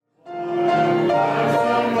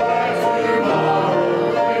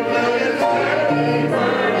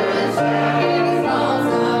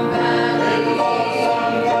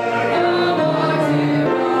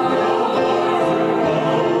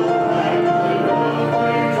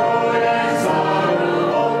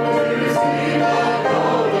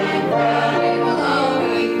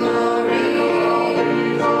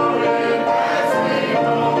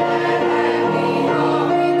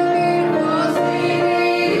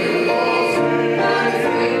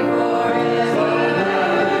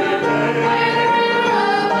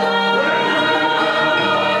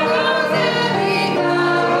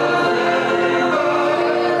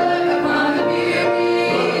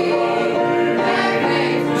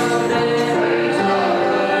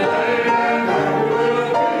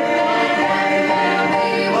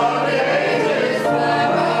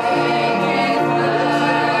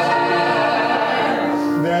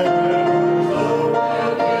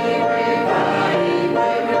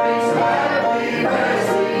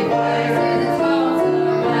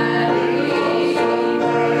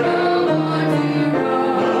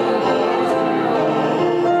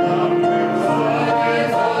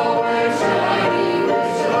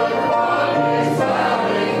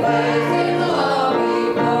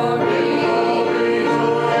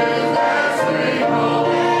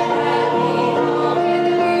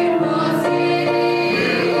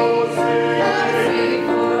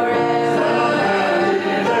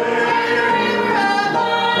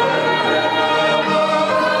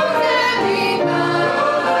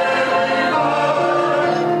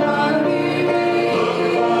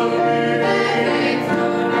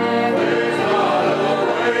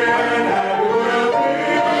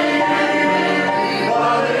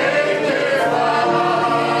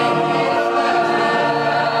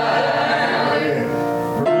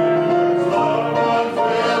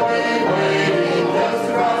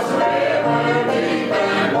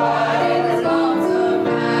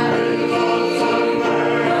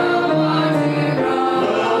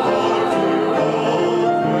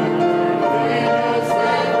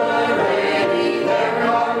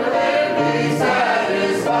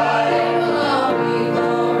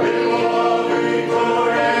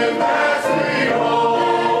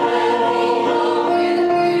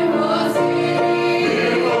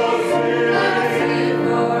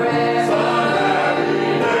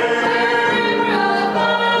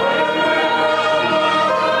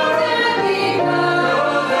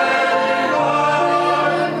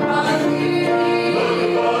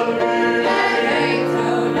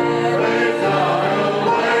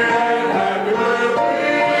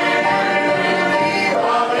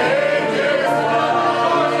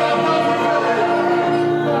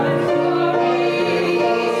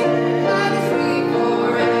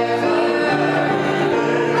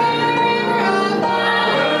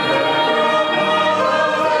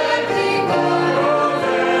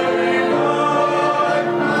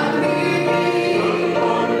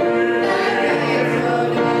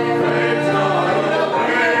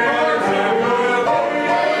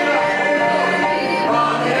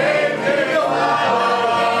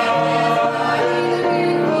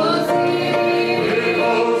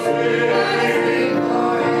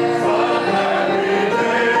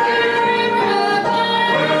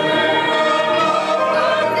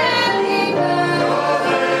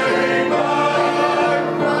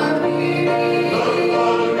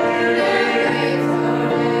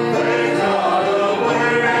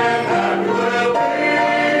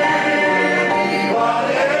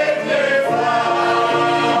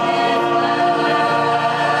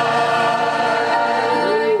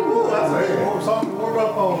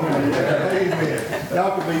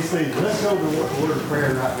word of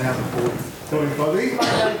prayer right now before we close. These might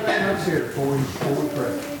stand up here before we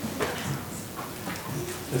pray.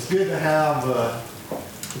 It's good to have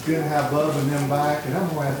Bubba and them back, and I'm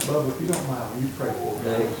going to ask Bubba, if you don't mind, will you pray for me?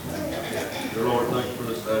 Dear Lord, thank you for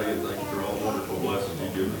this study, and thank you for all the wonderful blessings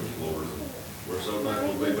you've given us, Lord. We're so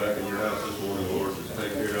thankful to be back in your house this morning, Lord. Just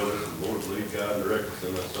take care of us, and Lord, lead, guide, and direct us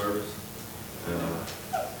in that service. And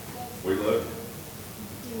we love you.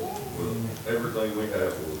 With everything we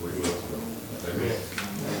have, Lord, we love you. Amen.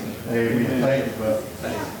 Amen. Thank you, Bubba.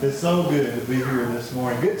 It's so good to be here this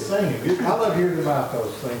morning. Good singing. Good. I love hearing the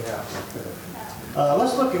Mifos sing out.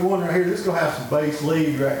 Let's look at one right here. This is going to have some bass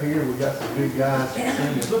lead right here. We got some good guys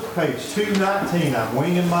singing. Look at page 219. I'm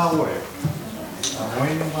winging my way. I'm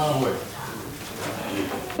winging my way.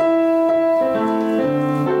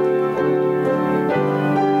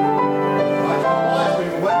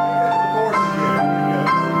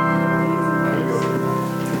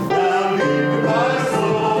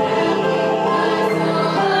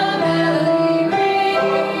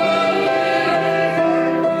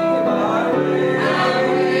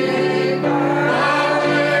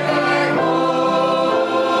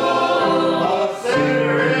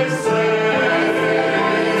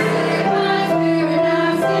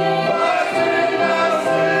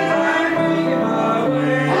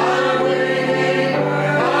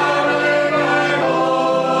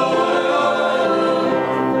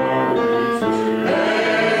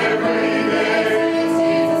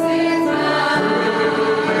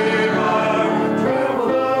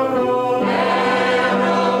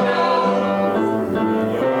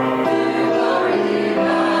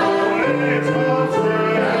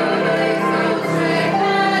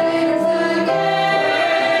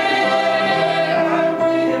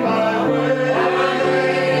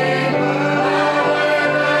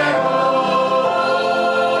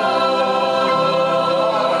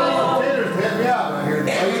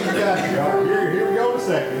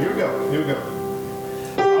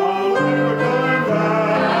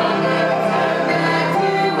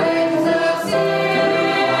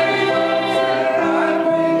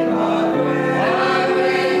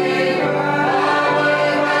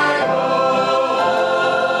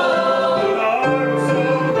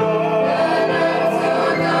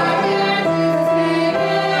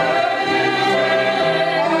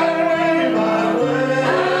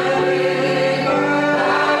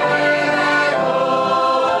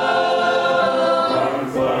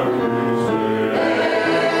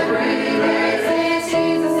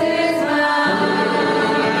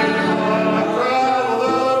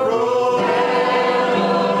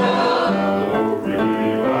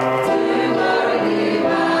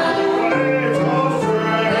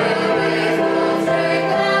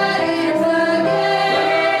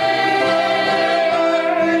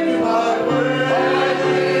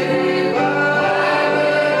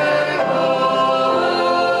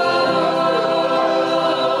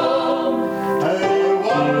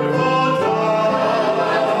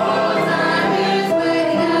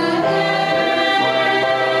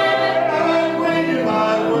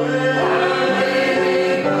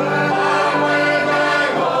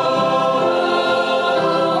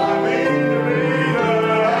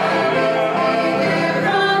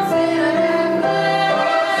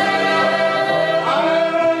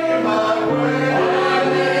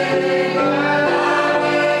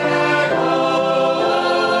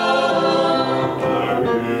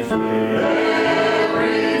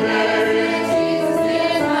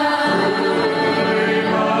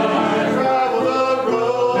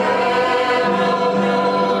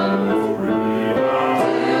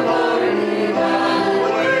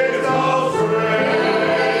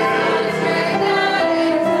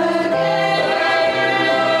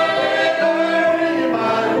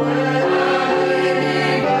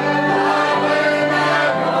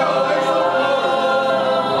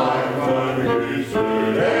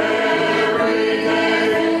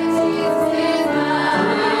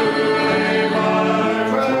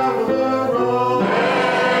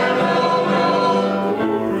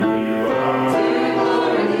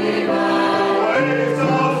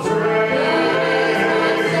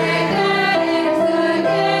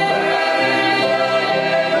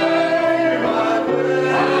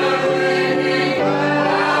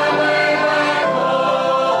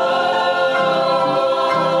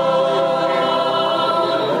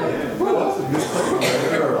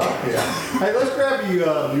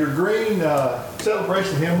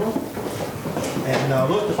 Celebration hymnal, and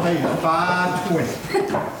look at page 520.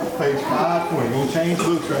 Page 520. We'll change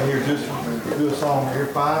books right here. Just do a song here.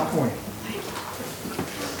 520.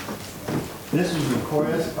 This is a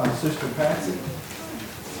request by Sister Patsy.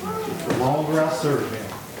 The longer I serve Him.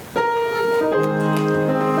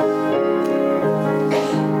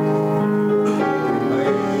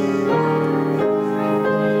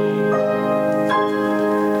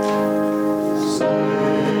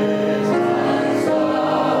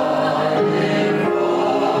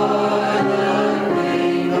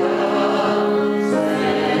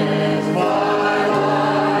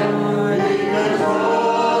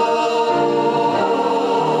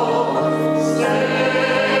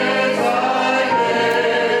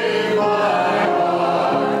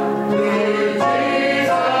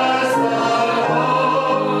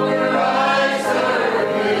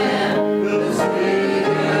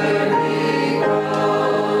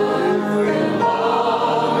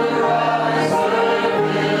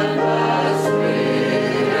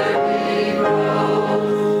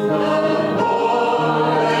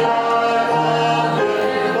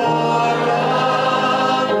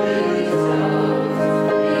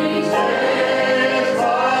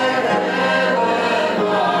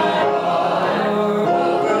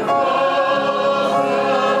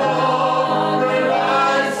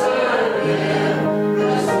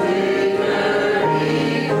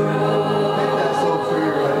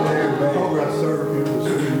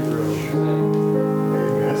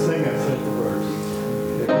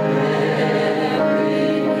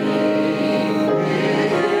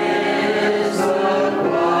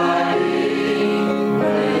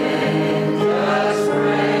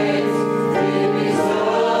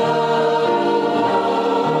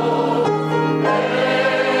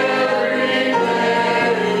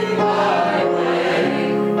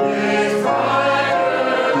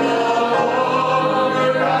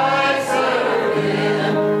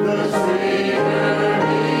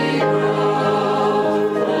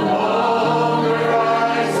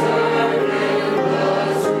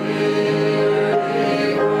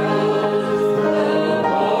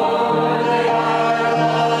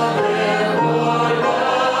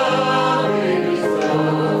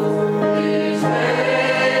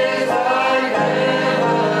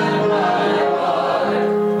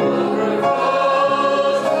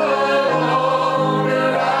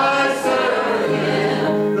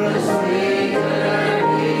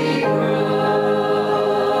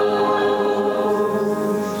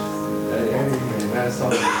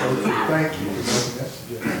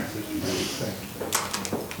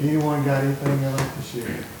 Anyone got anything they'd like to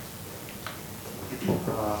share?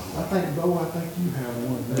 I think, Bo, I think you have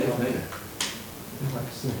one. You'd like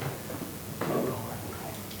to sing.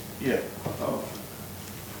 Yeah.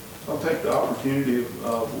 I'll take the opportunity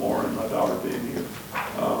of Lauren, my daughter, being here.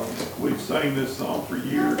 We've sang this song for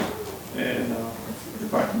years, and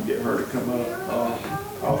if I can get her to come up,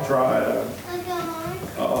 I'll try.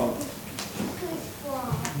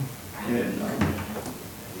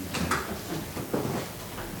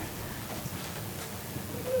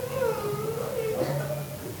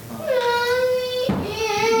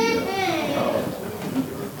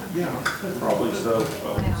 Yeah, probably so.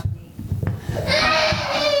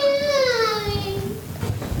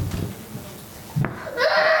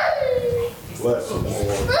 Bless the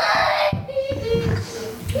Lord.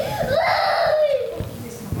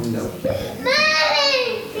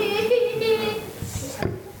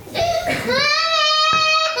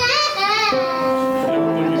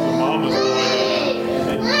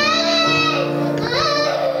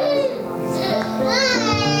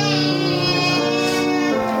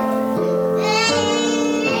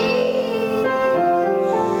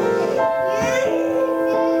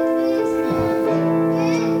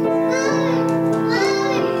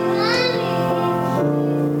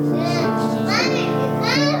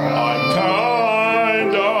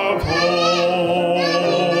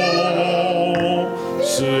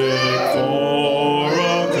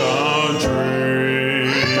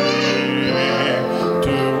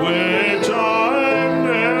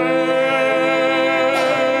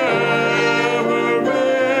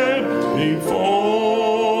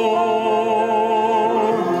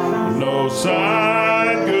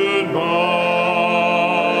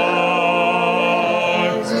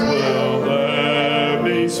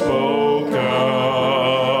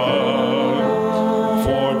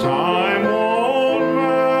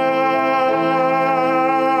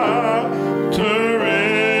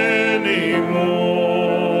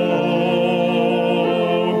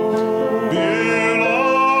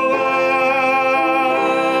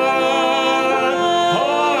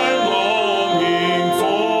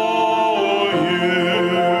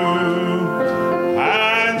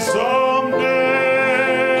 Someday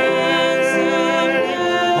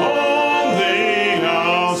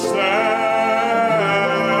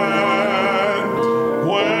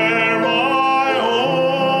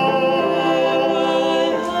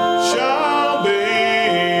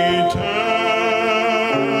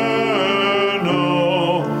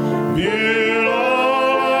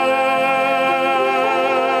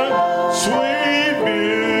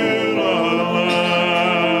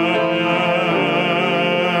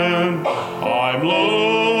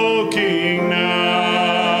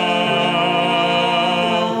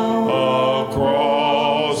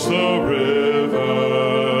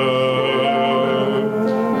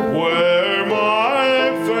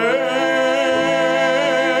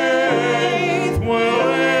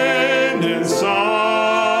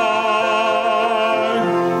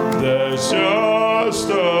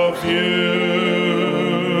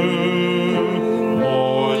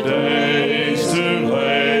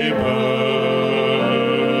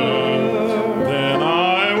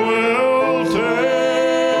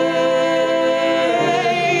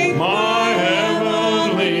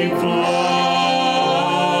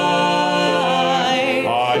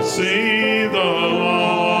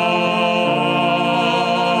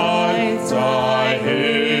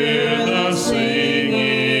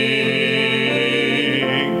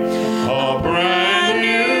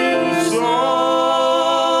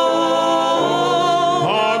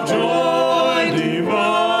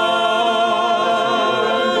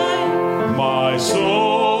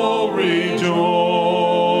soul rejoices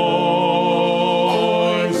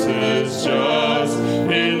just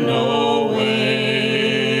in knowing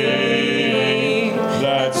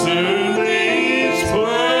that soon these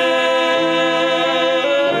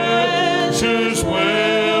pleasures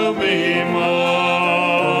will be mine.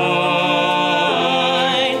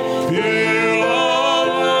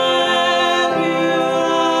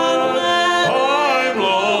 I'm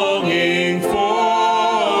longing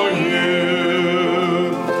for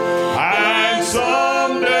you, and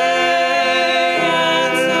someday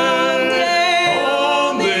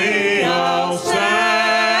on thee I'll stand,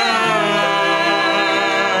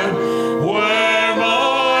 where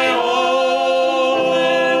my all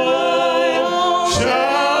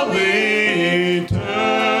shall be eternal.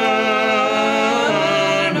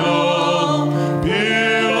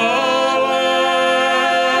 Beulah,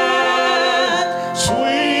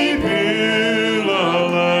 sweet Beulah,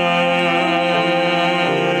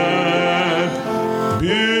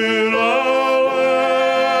 Beulah,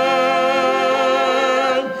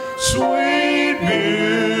 sweet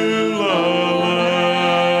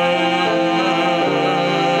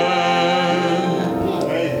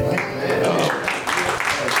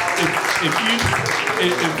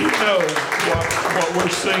If you know what we're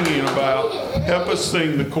singing about, help us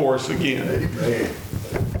sing the chorus again.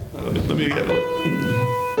 Let me get it.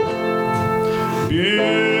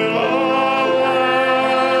 Beulah,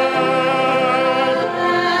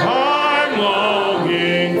 I'm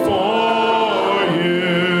longing for you,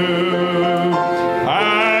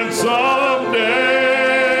 and someday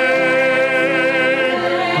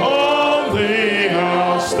on thee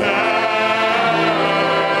I'll stand,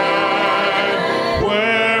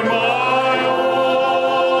 where my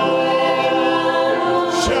all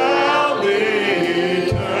shall be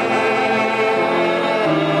eternal.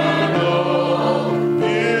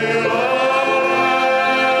 Beulah,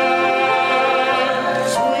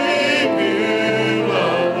 sweet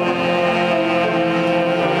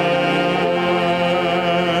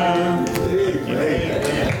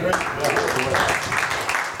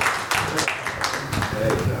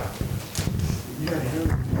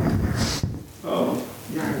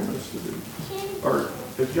You want us to do, or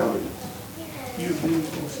if y'all, you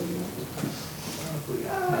gonna sing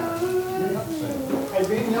Hey,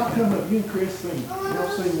 Ben, y'all come up. You and Chris sing. Y'all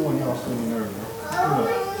sing one y'all singing earlier. Come up.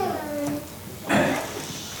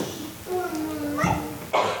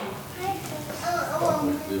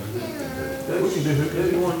 We can do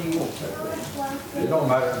any one you want. It don't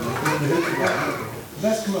matter.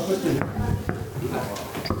 Let's come up with the.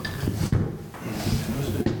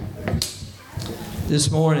 This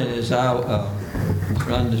morning as I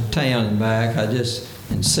run to town and back, I just,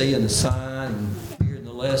 and seeing the sign and hearing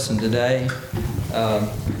the lesson today,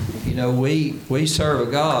 you know, we serve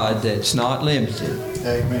a God that's not limited.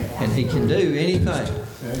 Amen. And He can do anything.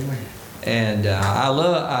 Amen. And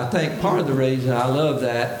I think part of the reason I love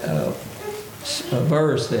that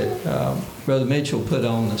verse that Brother Mitchell put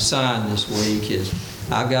on the sign this week is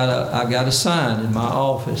I got a sign in my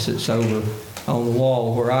office that's over on the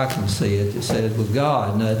wall where I can see it that says, with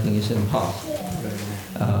God, nothing is impossible.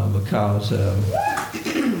 Because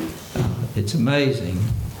it's amazing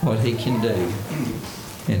what He can do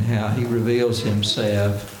and how He reveals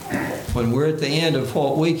Himself when we're at the end of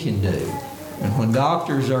what we can do, and when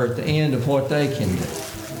doctors are at the end of what they can do,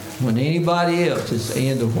 when anybody else is at the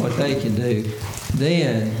end of what they can do,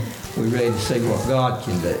 then we're ready to see what God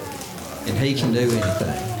can do. And He can do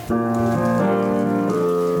anything.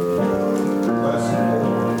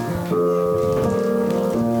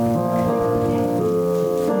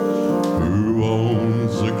 Who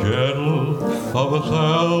owns the cattle of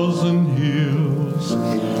 1,000 hills,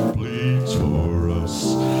 pleads for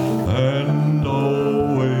us and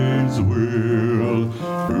always will.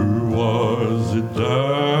 Who was it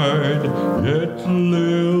died, yet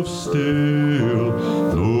lives still?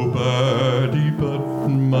 Nobody but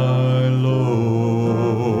my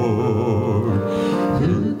Lord.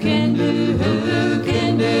 Who can do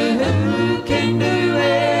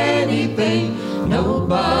anything?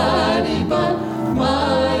 Nobody but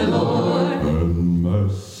my Lord. And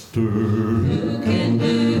Master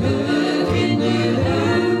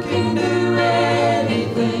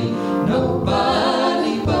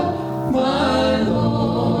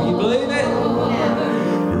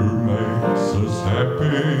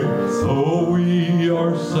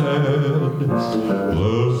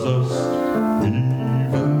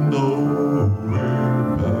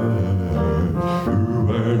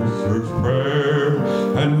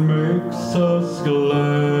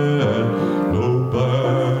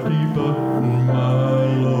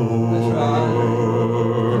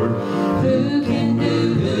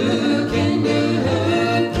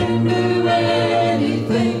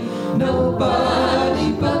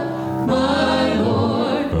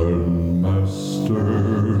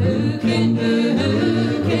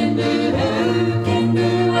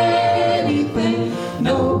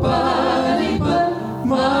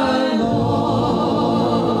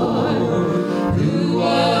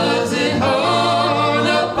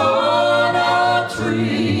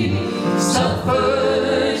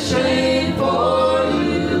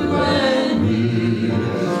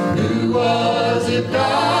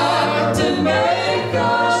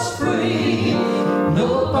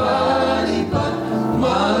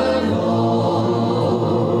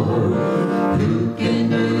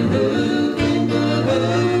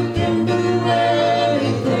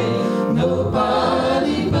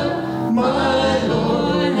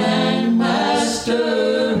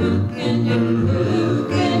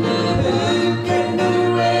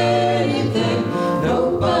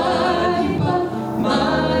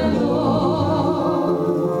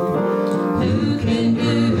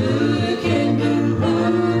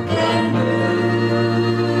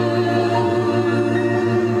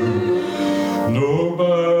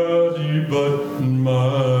Nobody but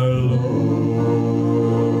my Lord.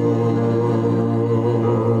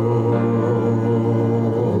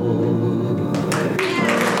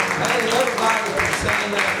 Hey, everybody can sing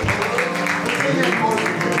that chorus.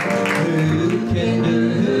 Who can do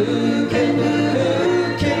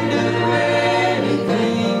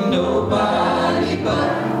anything? Nobody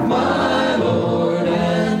but my Lord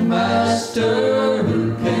and Master.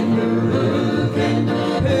 Who can do anything?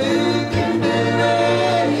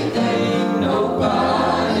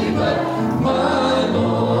 Nobody but my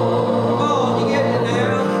Lord. Come on, you get it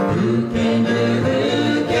now. Who can do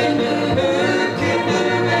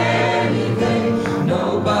anything?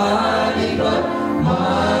 Nobody but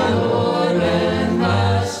my Lord and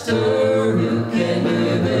Master. Who can do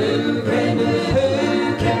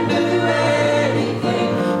anything?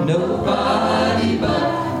 Nobody but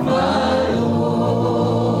my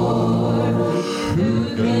Lord. Who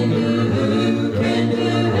can do?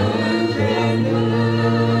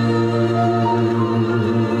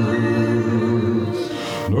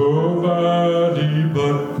 Nobody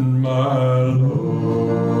but my Lord.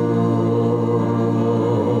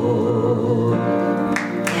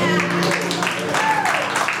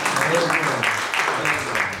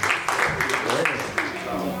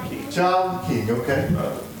 Child and King, okay?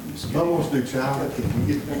 Mom wants to do Child and King.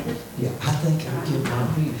 You get that? Yeah, I think I'll give my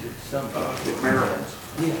music. Maryland's.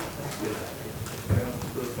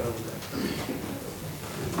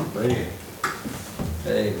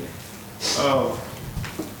 Hey.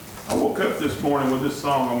 I woke up this morning with this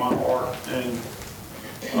song on my heart, and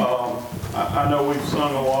I know we've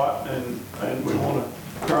sung a lot, and we want to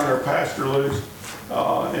turn our pastor loose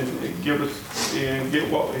and give us and get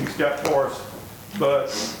what he's got for us.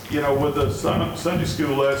 But you know, with the Sunday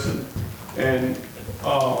school lesson, and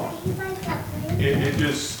it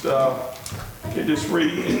just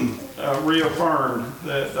reaffirmed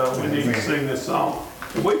that we need to sing this song.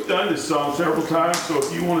 And we've done this song several times, so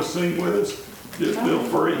if you want to sing with us, just feel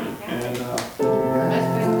free. And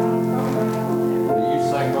Do you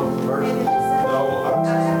sing both the verses?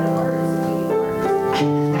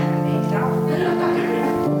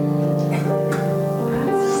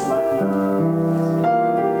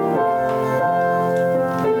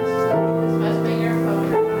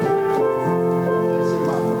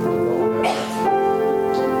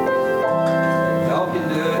 Y'all can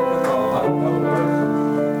do it. Come on, I don't know the verse.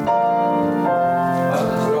 How's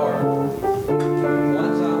it start?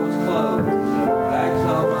 Once I was clothed, rags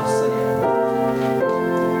on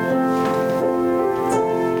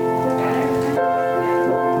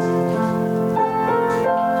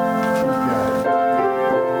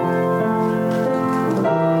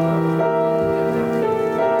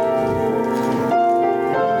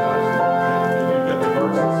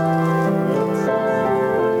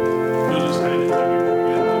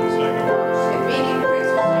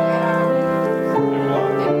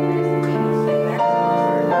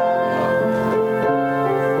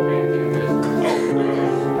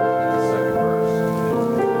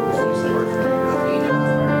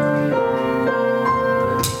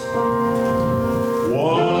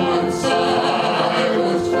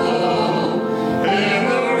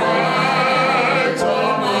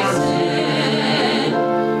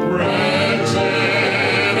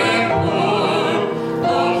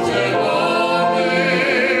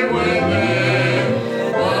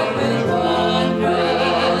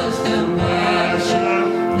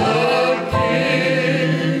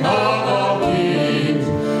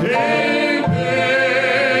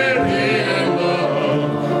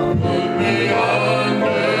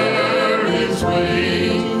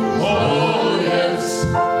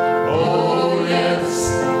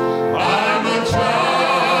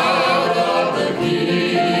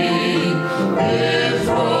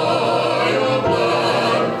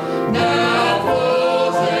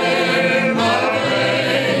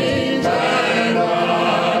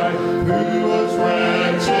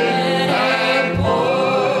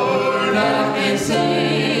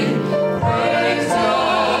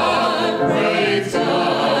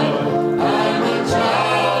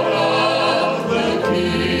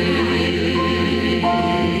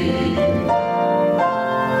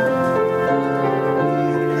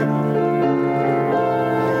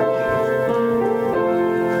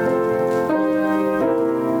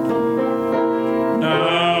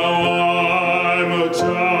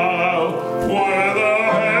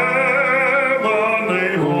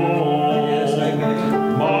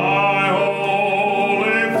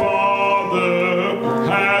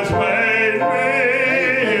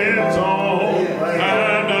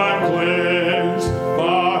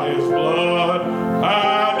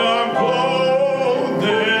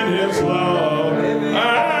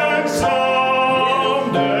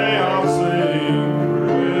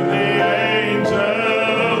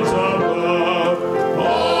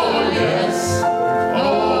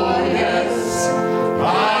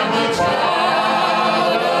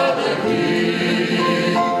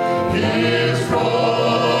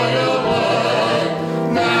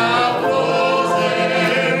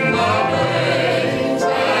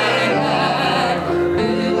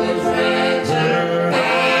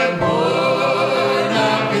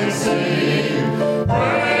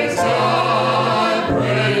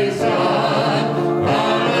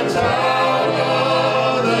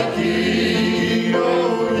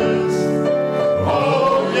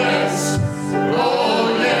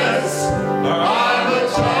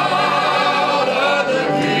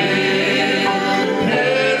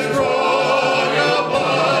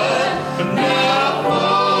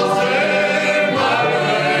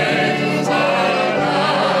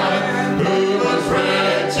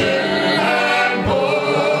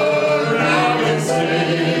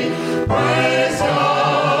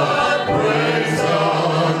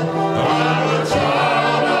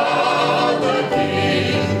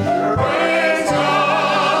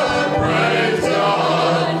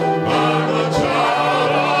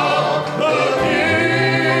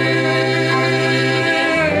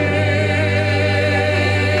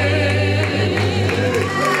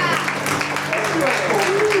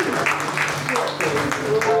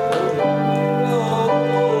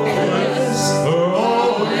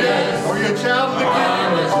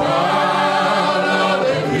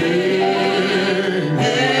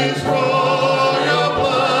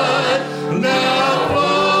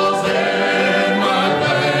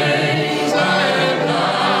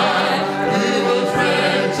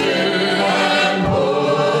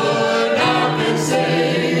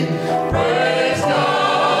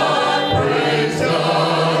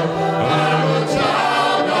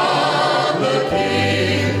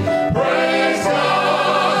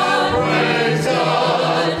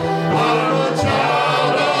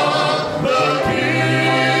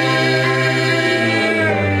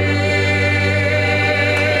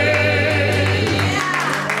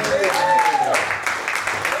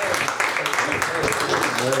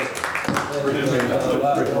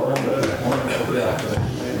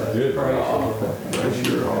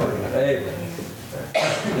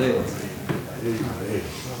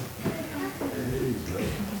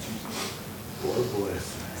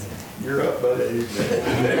You're up, buddy.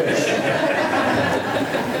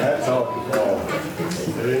 That's all you call.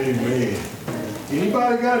 Amen.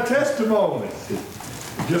 Anybody got a testimony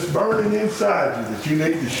just burning inside you that you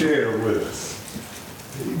need to share with us?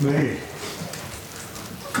 Amen.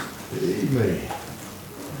 Amen.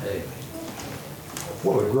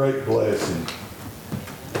 What a great blessing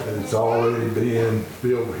that it's already been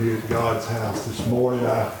filled here at God's house this morning.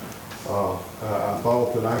 I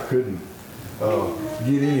thought that I couldn't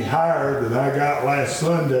get any higher than I got last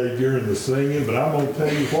Sunday during the singing, but I'm going to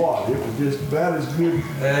tell you what, it was just about as good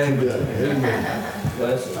today. Amen.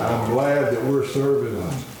 I'm glad that we're serving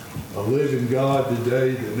a living God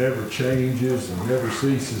today that never changes and never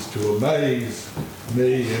ceases to amaze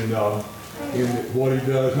me in what he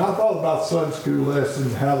does. And I thought about Sunday school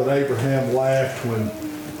lesson, how that Abraham laughed when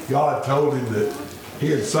God told him that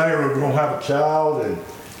he and Sarah were going to have a child, and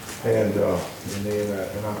I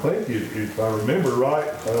think if I remember right,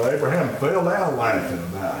 Abraham fell down laughing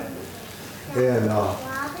about it.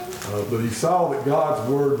 But he saw that God's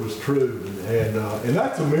word was true, and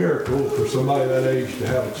that's a miracle for somebody that age to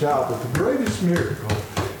have a child. But the greatest miracle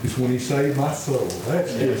is when he saved my soul.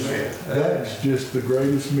 That's just the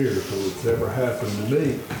greatest miracle that's ever happened to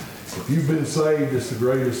me. If you've been saved, it's the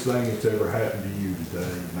greatest thing that's ever happened to you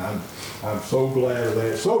today. And I'm so glad of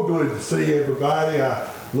that. So good to see everybody. I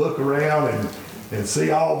look around and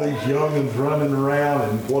see all these young'uns running around,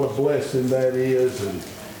 and what a blessing that is. And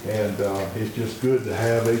it's just good to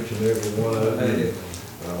have each and every one of them.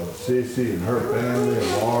 Sissy and her family, and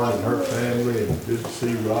Lauren and her family, and good to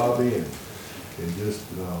see Robbie, and just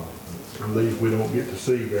relief we don't get to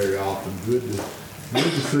see very often. Good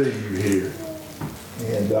to see you here.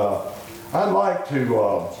 And I'd like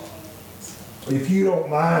to, if you don't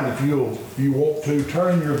mind, if you want to,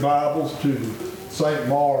 turn your Bibles to St.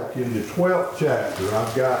 Mark in the 12th chapter.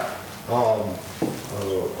 I've got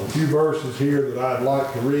a few verses here that I'd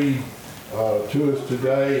like to read to us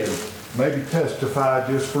today, and maybe testify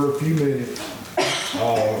just for a few minutes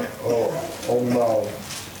on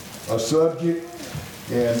a subject.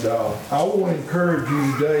 And I want to encourage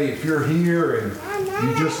you today, if you're here and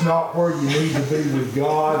you're just not where you need to be with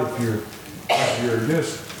God, if you're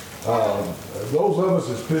just, those of us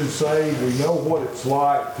that's been saved, we know what it's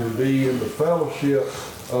like to be in the fellowship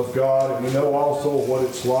of God, and we know also what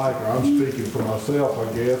it's like, or I'm speaking for myself,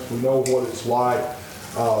 I guess, we know what it's like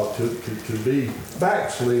to be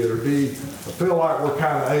backslid, or feel like we're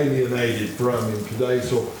kind of alienated from Him today.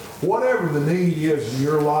 So whatever the need is in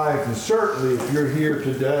your life, and certainly if you're here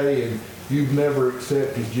today and you've never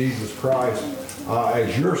accepted Jesus Christ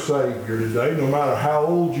as your Savior today, no matter how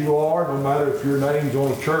old you are, no matter if your name's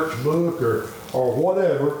on a church book or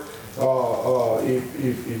whatever,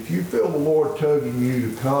 if you feel the Lord tugging you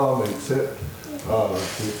to come and accept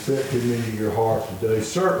Him into your heart today,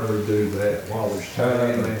 certainly do that while there's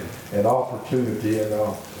time and opportunity. And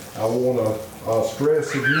I want to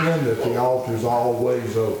stress again that the altar is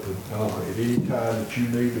always open. At any time that you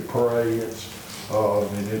need to pray, it's a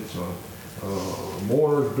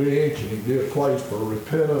mourner's bench, and it can be a place for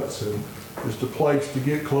repentance and just a place to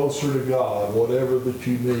get closer to God. Whatever that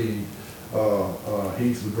you need,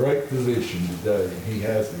 He's the great physician today, and He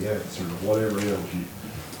has the answer to whatever ails you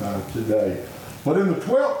today. But in the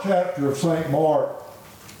 12th chapter of St. Mark,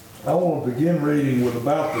 I want to begin reading with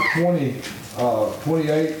about the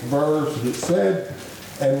 28th verse. And it said,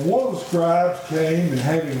 "And one of the scribes came, and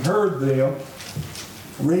having heard them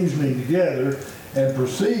reasoning together, and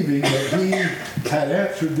perceiving that he had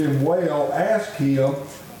answered them well, asked him,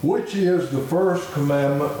 which is the first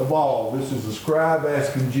commandment of all?" This is the scribe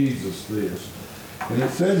asking Jesus this. And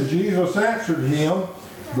it said, "And Jesus answered him,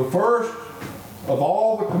 the first of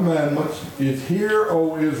all the commandments is, Hear,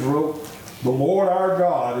 O Israel, the Lord our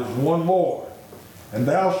God is one Lord. And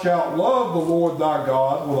thou shalt love the Lord thy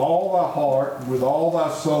God with all thy heart, and with all thy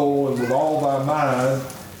soul, and with all thy mind,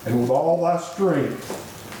 and with all thy strength.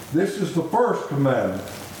 This is the first commandment.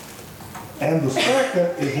 And the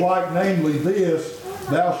second is like, namely this,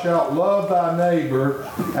 Thou shalt love thy neighbor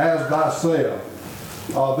as thyself.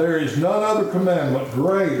 There is none other commandment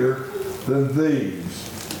greater than these.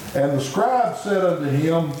 And the scribe said unto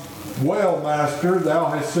him, Well, Master, thou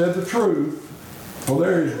hast said the truth, for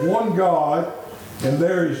there is one God, and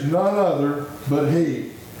there is none other but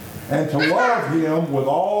He. And to love Him with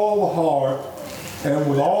all the heart, and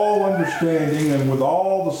with all understanding, and with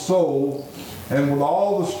all the soul, and with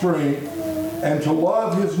all the strength, and to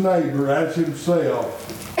love his neighbor as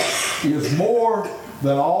himself, is more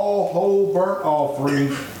than all whole burnt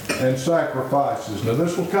offerings and sacrifices. Now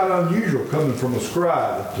this was kind of unusual coming from a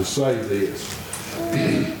scribe to say this.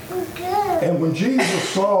 And when Jesus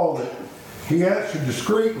saw that he answered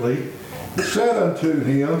discreetly, he said unto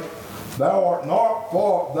him, Thou art not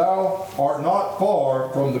far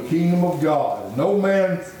from the kingdom of God. No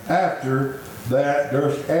man after that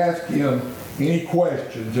durst ask him any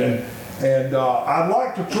questions. And I'd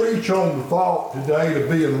like to preach on the thought today to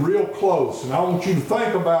being real close. And I want you to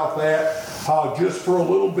think about that just for a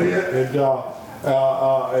little bit. And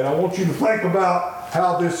I want you to think about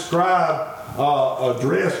how this scribe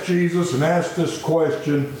addressed Jesus and asked this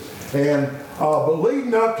question. But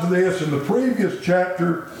leading up to this, in the previous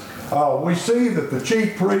chapter, we see that the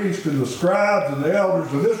chief priests and the scribes and the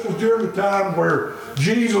elders, and this was during the time where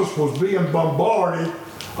Jesus was being bombarded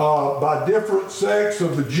by different sects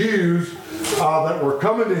of the Jews that were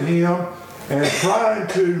coming to him and trying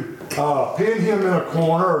to pin him in a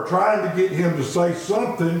corner, or trying to get him to say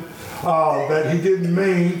something that he didn't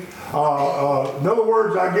mean. In other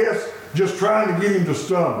words, I guess, just trying to get him to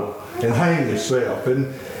stumble and hang himself.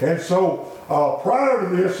 And so prior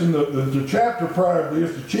to this, in the chapter prior to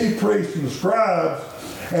this, the chief priests and the scribes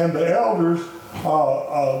and the elders,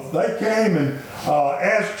 they came and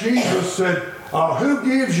asked Jesus, said, who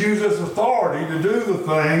gives you this authority to do the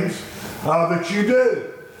things that you do?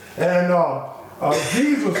 And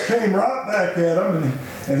Jesus came right back at them,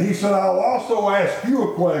 and he said, I'll also ask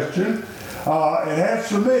you a question and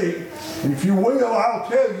answer me. And if you will, I'll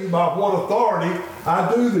tell you by what authority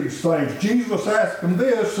I do these things. Jesus asked him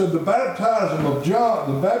this, said, the baptism of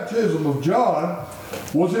John,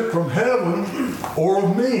 was it from heaven or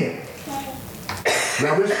of men?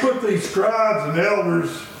 Now this put these scribes and elders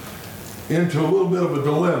into a little bit of a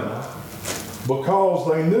dilemma, because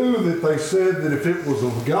they knew that they said that if it was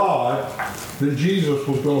of God, then Jesus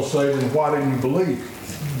was going to say, then why didn't you believe?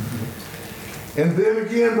 And then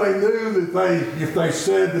again, they knew that if they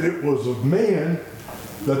said that it was of men,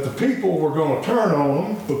 that the people were going to turn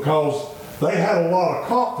on them, because they had a lot of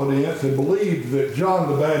confidence and believed that John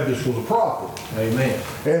the Baptist was a prophet. Amen.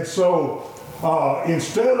 And so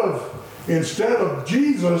instead of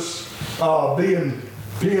Jesus being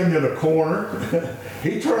pinned in a corner,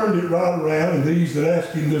 he turned it right around, and these that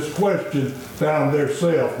asked him this question found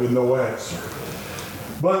theirself with no answer.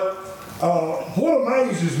 But what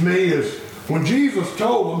amazes me is when Jesus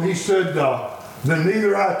told them, he said, then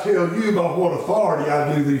neither I tell you by what authority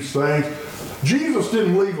I do these things. Jesus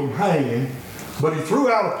didn't leave them hanging, but he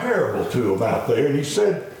threw out a parable to them out there. And he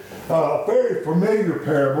said, a very familiar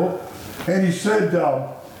parable, and he said,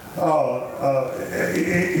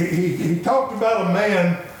 he talked about a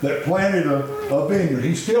man that planted a vineyard.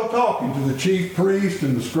 He's still talking to the chief priests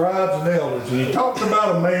and the scribes and elders. And he talked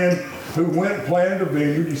about a man who went and planted a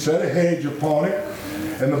vineyard. He set a hedge upon it.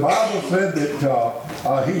 And the Bible said that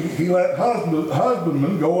he let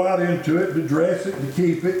husbandmen go out into it to dress it, to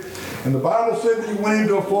keep it. And the Bible said that he went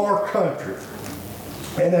into a far country.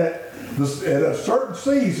 And at a certain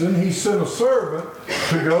season, he sent a servant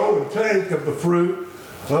to go and take of the fruit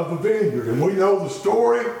of the vineyard. And we know the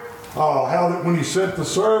story, how that when he sent the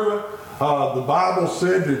servant, the Bible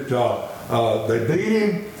said that they beat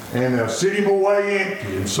him and sent him away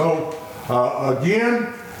empty. And so,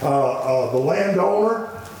 again, the landowner,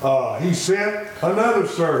 he sent another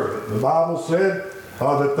servant. The Bible said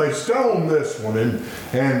that they stoned this one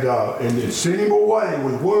and sent him away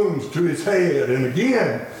with wounds to his head. And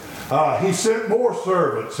again, he sent more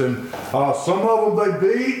servants, and some of them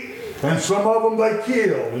they beat, and some of them they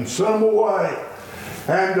killed, and sent them away.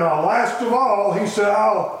 And last of all, he said,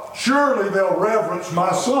 surely they'll reverence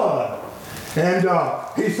my son. And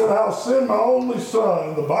he said, I'll send my only son.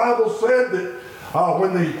 And the Bible said that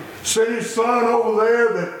when they sent his son over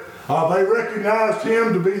there, that they recognized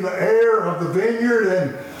him to be the heir of the vineyard,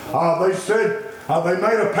 and they said, they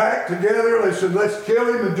made a pact together. They said, let's kill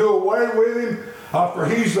him and do away with him, for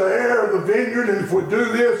he's the heir of the vineyard, and if we do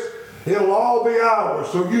this, it'll all be ours.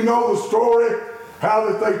 So you know the story,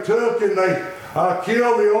 how that they took and they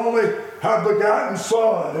killed the only begotten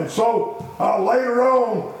son. And so later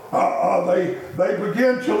on, they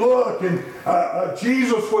began to look, and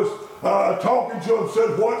Jesus was talking to them,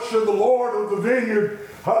 said, what should the Lord of the vineyard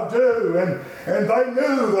do? And they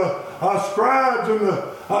knew, the scribes and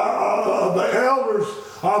the elders,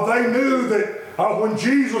 they knew that when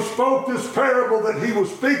Jesus spoke this parable, that he was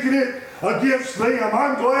speaking it against them.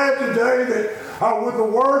 I'm glad today that with the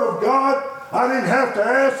Word of God, I didn't have to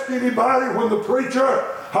ask anybody when the preacher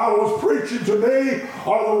was preaching to me,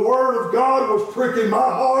 or the Word of God was pricking my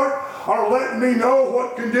heart, or letting me know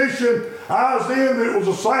what condition I was in. It was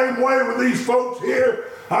the same way with these folks here.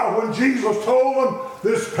 When Jesus told them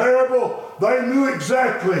this parable, they knew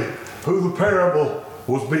exactly who the parable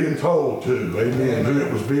was being told to. Amen. Who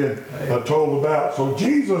it was being told about. So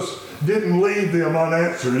Jesus didn't leave them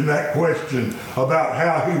unanswered in that question about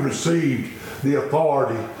how he received the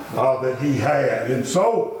authority that he had. And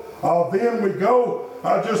so then we go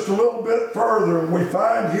just a little bit further, and we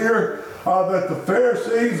find here that the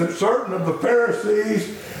Pharisees, that certain of the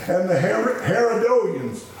Pharisees and the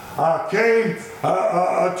Herodians came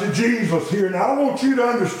to Jesus here. Now I want you to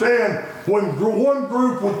understand, when one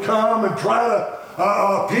group would come and try to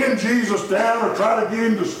pin Jesus down or try to get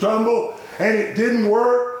him to stumble, and it didn't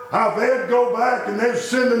work, they'd go back and they'd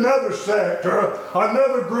send another sect or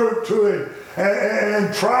another group to him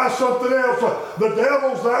and try something else. The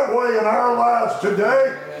devil's that way in our lives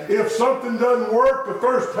today. If something doesn't work the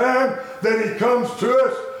first time that he comes to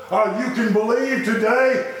us, you can believe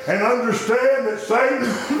today and understand that Satan,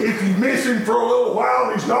 if you miss him for a little while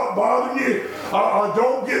and he's not bothering you,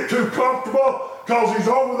 don't get too comfortable, because he's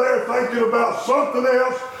over there thinking about something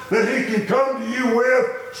else that he can come to you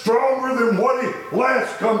with stronger than what he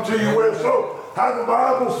last come to you with. So how the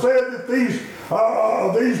Bible said that these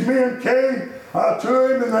men came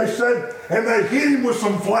to him, and they said, and they hit him with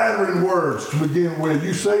some flattering words to begin with.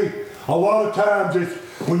 You see, a lot of times it's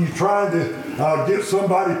when you're trying to get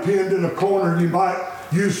somebody pinned in a corner, you might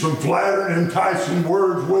use some flattering, enticing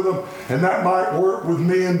words with them, and that might work with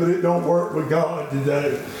men, but it don't work with God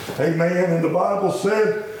today. Amen. And the Bible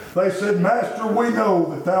said, they said, Master, we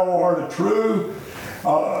know that thou art a true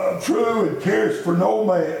and carest for no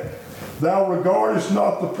man. Thou regardest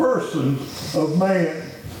not the person of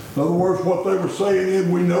man. In other words, what they were saying is,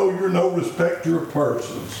 we know you're no respecter of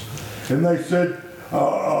persons. And they said,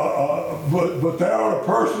 but thou art a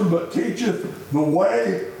person, but teacheth the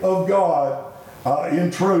way of God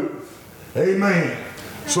in truth. Amen.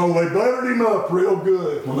 So they buttered him up real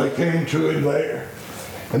good when they came to him there.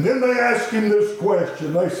 And then they asked him this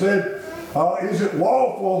question. They said, is it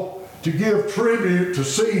lawful to give tribute to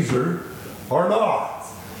Caesar or not?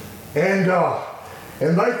 And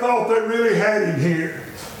they thought they really had him here.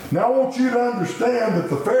 Now I want you to understand that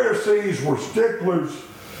the Pharisees were sticklers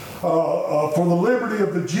for the liberty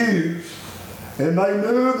of the Jews. And they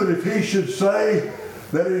knew that if he should say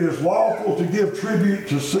that it is lawful to give tribute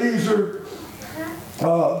to Caesar,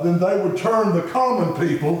 then they would turn the common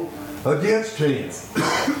people against him.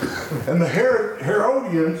 And the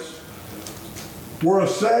Herodians were a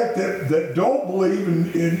sect that don't believe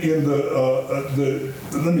in the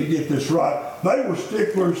let me get this right. They were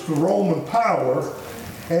sticklers for Roman power,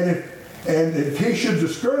 and if he should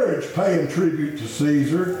discourage paying tribute to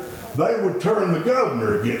Caesar, they would turn the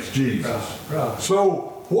governor against Jesus. Right.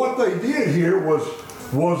 So what they did here was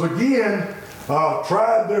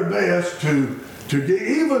tried their best to get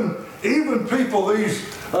even people, these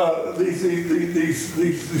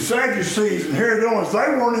these Sadducees and Herodians, they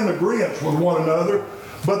weren't in agreement with one another,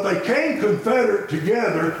 but they came confederate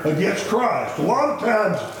together against Christ. A lot of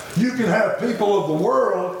times you can have people of the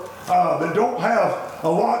world that don't have a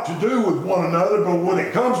lot to do with one another, but when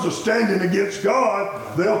it comes to standing against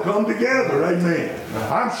God, they'll come together. Amen.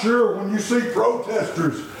 I'm sure when you see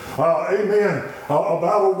protesters, amen,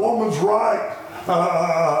 about a woman's right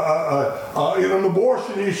in an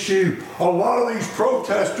abortion issue, a lot of these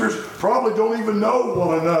protesters probably don't even know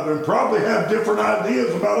one another and probably have different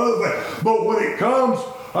ideas about other things. But when it comes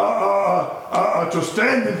to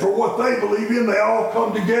standing for what they believe in, they all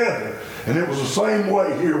come together. And it was the same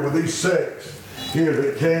way here with these sects here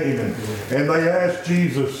that came and they asked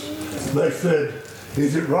Jesus, they said,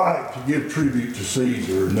 is it right to give tribute to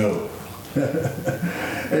Caesar or no?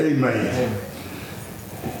 Amen.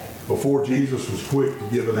 Before Jesus was quick to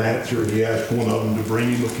give an answer, he asked one of them to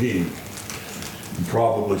bring him a king. And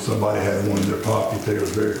probably somebody had one in their pocket. They were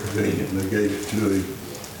very convenient and they gave it to him.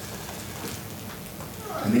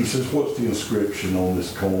 And he says, what's the inscription on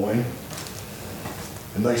this coin?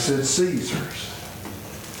 And they said, Caesar's.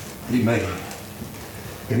 Amen.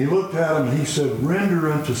 And he looked at them and he said,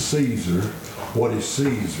 render unto Caesar what is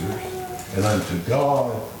Caesar's, and unto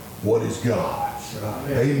God what is God's.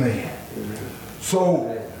 Amen.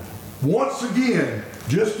 So, once again,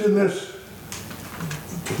 just in this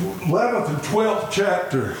 11th and 12th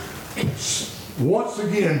chapter, once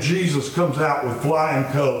again, Jesus comes out with flying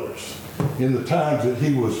colors in the times that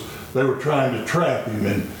they were trying to trap him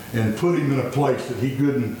and put him in a place that he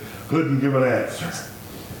couldn't give an answer.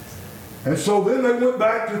 And so then they went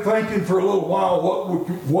back to thinking for a little while,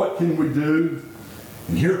 what can we do?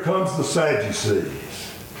 And here comes the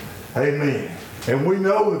Sadducees. Amen. And we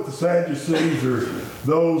know that the Sadducees are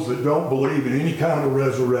those that don't believe in any kind of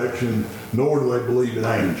resurrection, nor do they believe in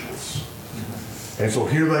angels. And so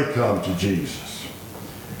here they come to Jesus.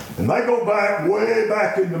 And they go back, way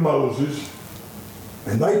back into Moses,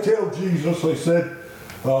 and they tell Jesus, they said,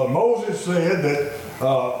 Moses said that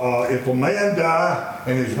if a man die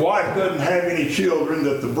and his wife doesn't have any children,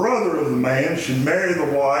 that the brother of the man should marry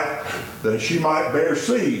the wife, that she might bear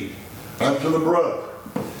seed unto the brother.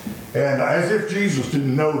 And as if Jesus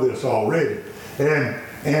didn't know this already.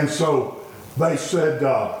 And so they said,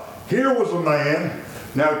 here was a man.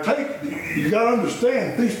 Now you got to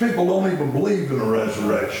understand, these people don't even believe in a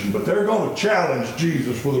resurrection, but they're going to challenge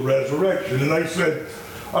Jesus for the resurrection. And they said,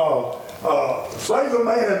 say the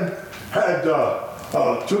man had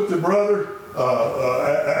took the brother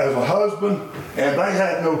as a husband, and they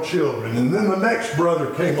had no children. And then the next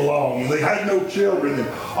brother came along, and they had no children, and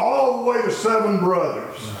all the way to 7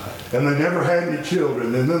 brothers. And they never had any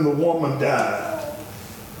children, and then the woman died.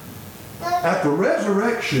 At the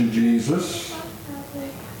resurrection, Jesus,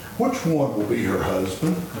 which one will be her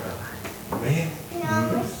husband? Man.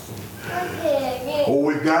 Oh,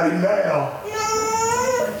 we've got him now.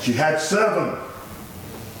 She had 7.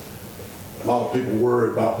 A lot of people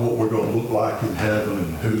worry about what we're going to look like in heaven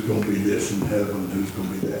and who's going to be this in heaven and who's going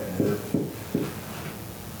to be that in heaven.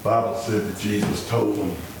 The Bible said that Jesus told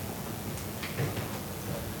them,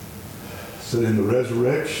 said in the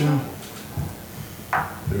resurrection,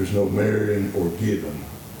 there's no marrying or giving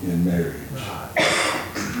in marriage.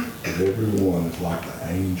 But everyone is like the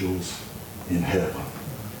angels in heaven.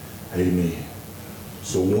 Amen.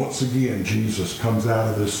 So once again, Jesus comes out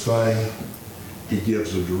of this thing. He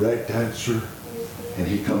gives a direct answer, and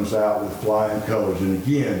he comes out with flying colors. And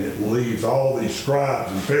again, it leaves all these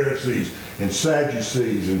scribes and Pharisees and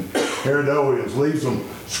Sadducees and Herodians, leaves them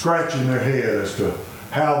scratching their head as to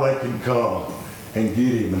how they can come and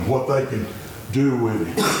get him and what they can do with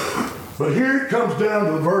him. But here it comes down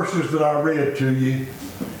to the verses that I read to you.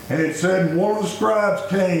 And it said, and one of the scribes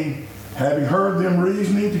came, having heard them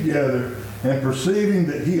reasoning together, and perceiving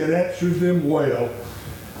that he had answered them well,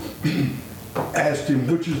 asked him,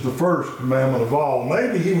 which is the first commandment of all.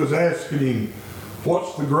 Maybe he was asking him,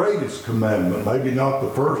 what's the greatest commandment? Maybe not the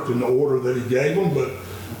first in the order that he gave them,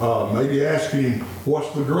 but maybe asking him, what's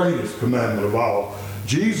the greatest commandment of all?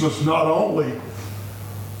 Jesus not only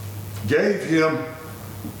gave him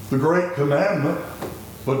the great commandment,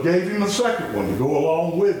 but gave him a second one to go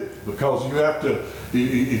along with it. Because you have to,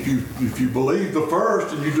 if you believe the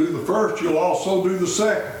first and you do the first, you'll also do the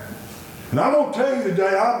second. And I'm going to tell you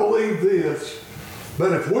today, I believe this,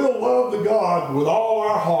 that if we'll love the God with all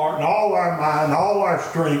our heart and all our mind, all our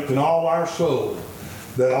strength and all our soul,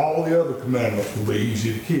 that all the other commandments will be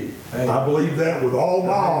easy to keep. I believe that with all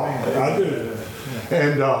my heart. I do.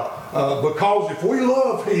 And because if we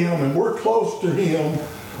love him and we're close to him,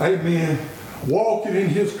 amen, walking in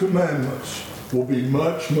his commandments, will be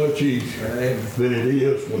much, much easier than it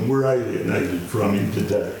is when we're alienated from him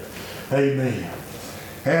today. Amen.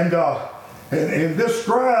 And this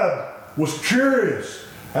scribe was curious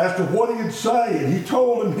as to what he'd say, and he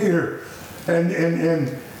told him here, and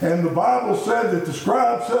the Bible said that the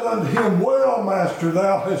scribe said unto him, "Well, master,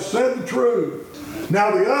 thou hast said the truth."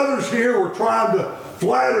 Now the others here were trying to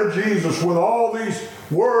flatter Jesus with all these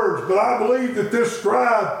words, but I believe that this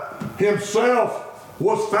scribe himself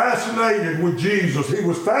was fascinated with Jesus. He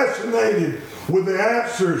was fascinated with the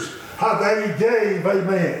answers that he gave.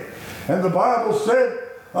 Amen. And the Bible said,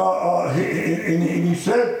 he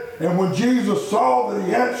said, and when Jesus saw that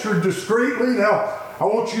he answered discreetly, now I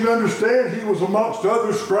want you to understand he was amongst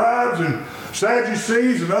other scribes and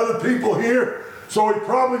Sadducees and other people here, so he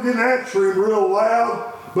probably didn't answer him real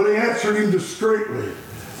loud, but he answered him discreetly.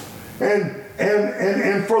 And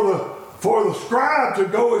for the scribe to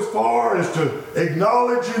go as far as to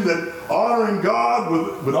acknowledging that honoring God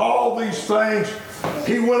with all these things,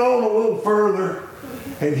 he went on a little further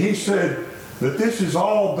and he said that this is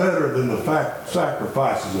all better than the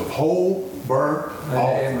sacrifices of whole burnt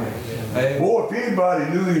offerings. Boy, if anybody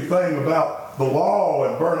knew anything about the law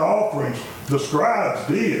and burnt offerings, the scribes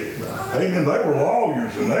did. Amen. They were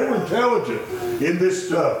lawyers and they were intelligent in this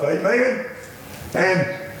stuff. Amen. And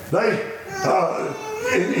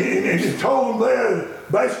he told them there,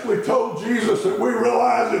 basically told Jesus that we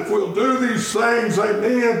realize if we'll do these things,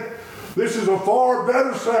 amen, this is a far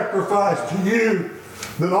better sacrifice to you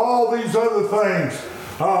than all these other things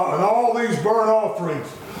and all these burnt offerings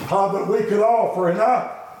that we could offer. And I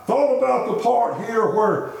thought about the part here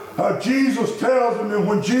where Jesus tells him, and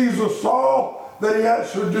when Jesus saw that he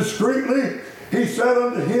answered discreetly, he said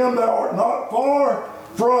unto him, "Thou art not far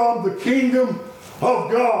from the kingdom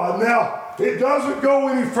of God." Now, it doesn't go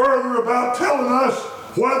any further about telling us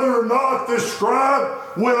whether or not this scribe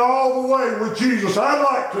went all the way with Jesus. I'd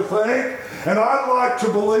like to think, and I'd like to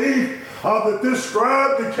believe that this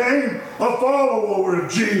scribe became a follower of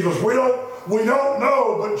Jesus. We don't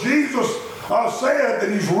know, but Jesus said that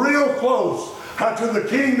he's real close to the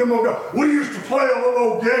kingdom of God. We used to play a little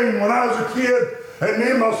old game when I was a kid, and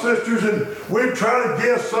me and my sisters, and we'd try to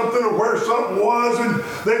guess something or where something was, and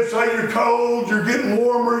they'd say you're cold, you're getting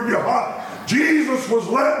warmer, you're hot. Jesus was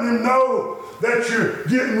letting them know that you're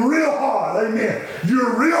getting real hot. Amen.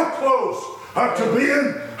 You're real close to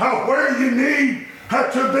being where you need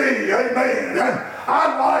to be. Amen. And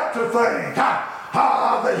I'd like to think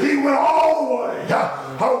that he went all the way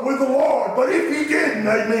with the Lord. But if he didn't,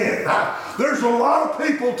 amen, there's a lot of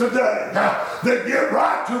people today that get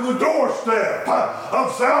right to the doorstep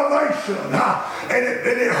of salvation. And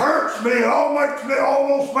it hurts me. It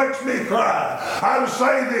almost makes me cry. I would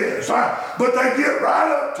say this. But they get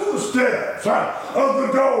right up to the steps of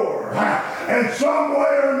the door. And some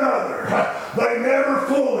way or another, they never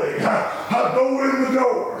fully go in the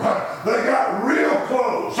door. They got real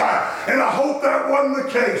close. And I hope that wasn't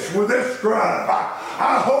the case with this scribe.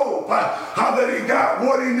 I hope that he got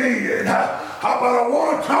what he needed. But I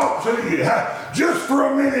want to talk to you just for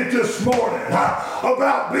a minute this morning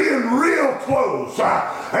about being real close.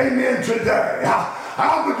 Amen. Today.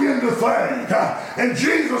 I begin to think, and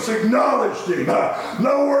Jesus acknowledged him. In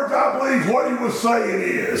other words, I believe what he was saying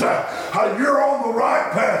is, you're on the right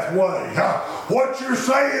pathway. What you're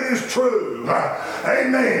saying is true.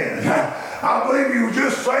 Amen. I believe he was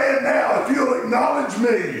just saying now, if you'll acknowledge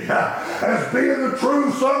me as being the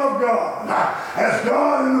true Son of God, as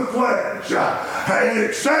God in the flesh, and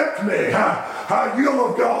accept me, you'll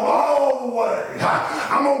have gone all the way.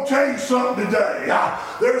 I'm going to tell you something today.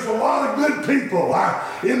 There's a lot of good people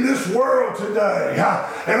in this world today,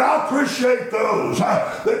 and I appreciate those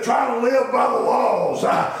that try to live by the laws,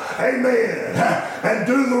 amen, and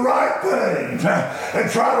do the right things, and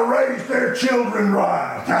try to raise their children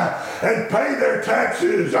right, and pay their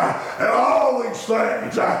taxes, and all these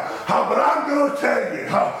things. But I'm going to tell you,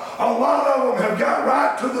 a lot of them have got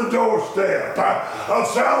right to the doorstep of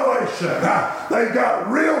salvation. They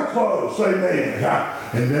got real close, amen,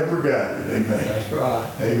 and never got it, amen. That's right.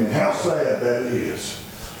 Amen. How sad that is.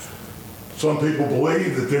 Some people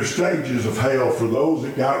believe that there's stages of hell for those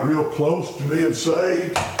that got real close to being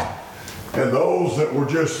saved, and those that were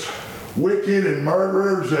just wicked and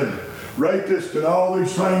murderers and rapists and all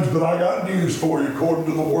these things. But I got news for you, according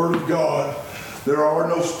to the Word of God. There are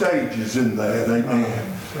no stages in that,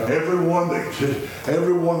 amen. Everyone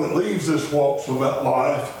that leaves this walks of that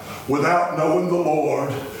life without knowing the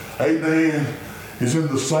Lord, amen, is in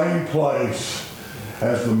the same place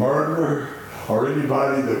as the murderer or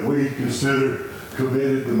anybody that we consider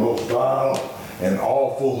committed the most vile and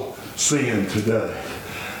awful sin today.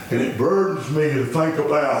 And it burdens me to think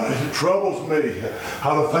about, and it troubles me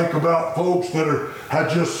how to think about folks that are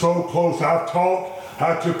just so close. I've talked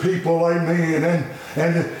to people, amen,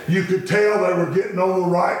 and you could tell they were getting on the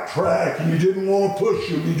right track, and you didn't want to push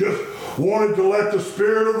them. You just wanted to let the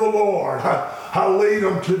Spirit of the Lord lead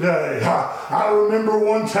them today. I remember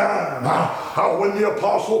one time when the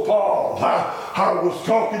Apostle Paul was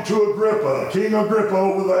talking to Agrippa, King Agrippa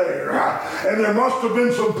over there, and there must have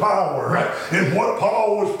been some power in what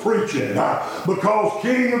Paul was preaching, because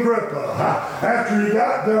King Agrippa, after he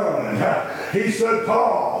got done, he said,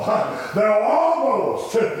 Paul, they're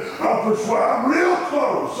almost persuaded. I'm real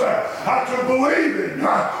close to believing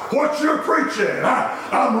what you're preaching.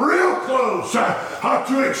 I'm real close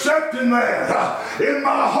to accepting that in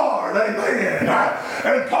my heart, amen.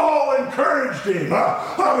 And Paul encouraged him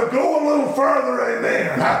to go a little further,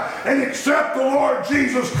 amen, and accept the Lord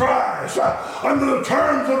Jesus Christ under the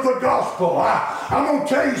terms of the gospel. I'm going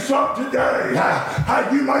to tell you something today.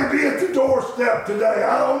 You may be at the doorstep today.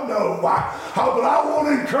 I don't know. But I want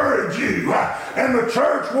to encourage you, and the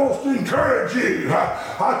church wants to encourage you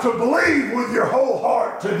to believe with your whole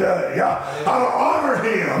heart today, to honor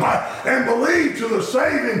Him and believe to the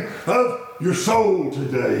saving of your soul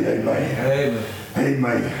today. Amen.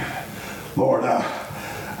 Amen. Lord,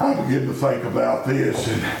 I begin to think about this,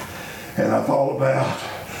 and I thought about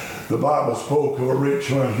the Bible spoke of a rich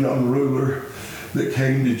young ruler that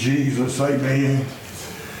came to Jesus. Amen.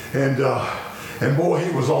 And boy,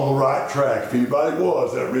 he was on the right track. If anybody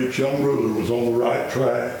was, that rich young ruler was on the right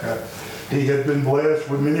track. He had been blessed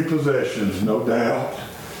with many possessions, no doubt.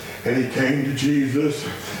 And he came to Jesus,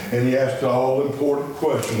 and he asked the all-important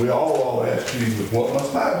question. We all ask Jesus, what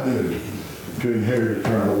must I do to inherit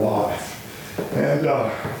eternal life? And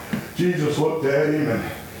Jesus looked at him,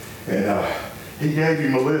 and he gave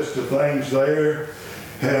him a list of things there.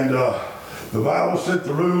 And the Bible said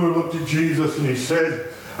the ruler looked at Jesus, and he said,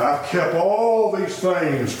 I've kept all these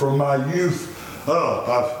things from my youth up.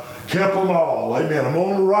 I've kept them all. Amen. I'm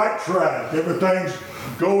on the right track. Everything's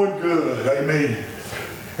going good. Amen.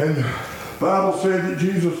 And the Bible said that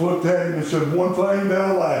Jesus looked at him and said, one thing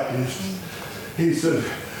thou lackest. He said,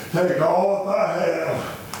 take all that I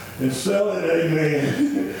have and sell it,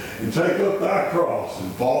 amen, and take up thy cross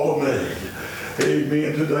and follow me.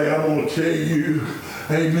 Amen. Today I want to tell you,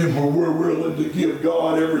 amen, when we're willing to give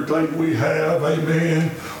God everything we have, amen,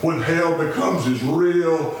 when hell becomes as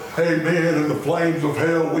real, amen, and the flames of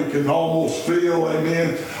hell we can almost feel,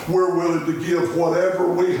 amen, we're willing to give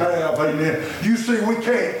whatever we have, amen. You see, we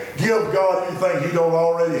can't give God anything He don't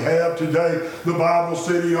already have today. The Bible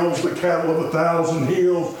said He owns the cattle of 1,000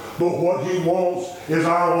 hills, but what He wants is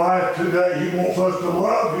our life today. He wants us to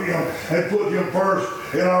love Him and put Him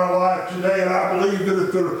first in our life today. And I believe that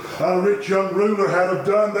if the rich young ruler had have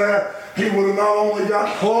done that, he would have not only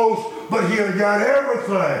got close, but he would have got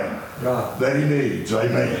everything that he needs.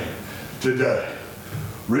 Amen. Today.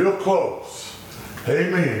 Real close.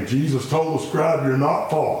 Amen. Jesus told the scribe, you're not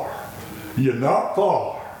far. You're not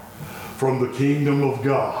far from the kingdom of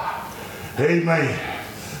God. Amen.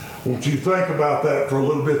 Won't you think about that for a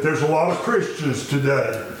little bit? There's a lot of Christians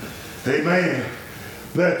today, amen,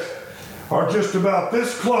 that are just about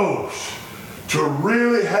this close to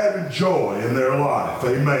really having joy in their life,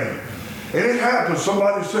 amen. And it happens.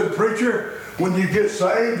 Somebody said, preacher, when you get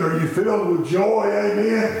saved, are you filled with joy,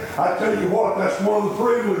 amen? I tell you what, that's one of the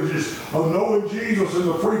privileges of knowing Jesus, and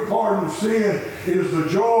the free pardon of sin is the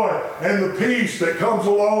joy and the peace that comes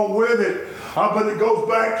along with it. But it goes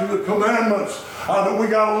back to the commandments that we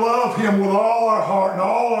got to love Him with all our heart and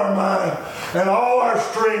all our mind and all our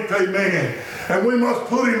strength, amen. And we must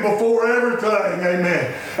put Him before everything,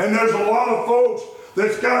 amen. And there's a lot of folks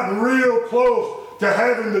that's gotten real close to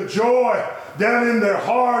having the joy down in their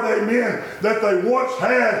heart, amen, that they once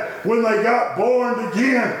had when they got born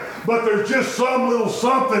again. But there's just some little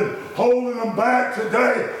something holding them back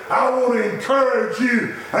today. I want to encourage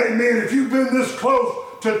you, amen, if you've been this close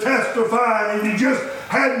to testify and you just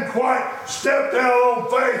hadn't quite stepped out on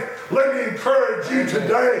faith, let me encourage you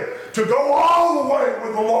today to go all the way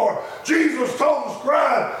with the Lord. Jesus told the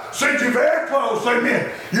scribe, since you're very close,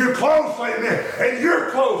 amen, you're close, amen, and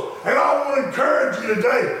you're close, and I want to encourage you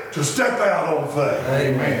today to step out on faith.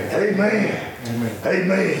 Amen. Amen. Amen.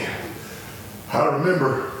 Amen. I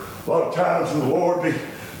remember a lot of times when the Lord be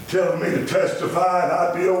telling me to testify, and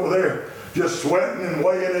I'd be over there just sweating and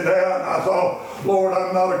weighing it out. And I thought, Lord,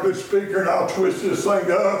 I'm not a good speaker, and I'll twist this thing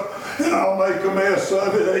up and I'll make a mess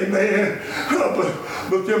of it. Amen.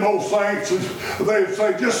 But them old saints, they'd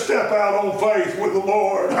say, just step out on faith with the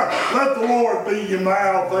Lord. Let the Lord be your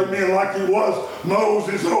mouth. Amen. Like he was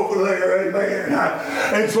Moses over there. Amen.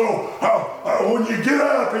 And so when you get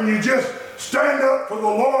up and you just stand up for the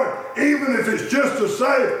Lord, even if it's just to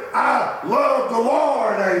say, I love the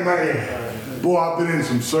Lord. Amen. Boy, I've been in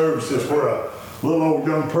some services where a little old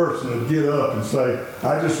young person would get up and say,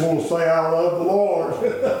 I just want to say I love the Lord.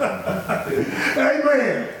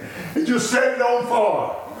 Amen. He just set it on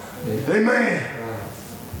fire. Amen.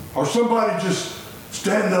 Or somebody just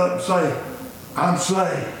stand up and say, I'm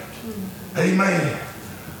saved. Amen.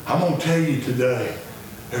 I'm going to tell you today,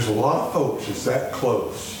 there's a lot of folks that's that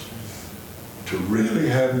close to really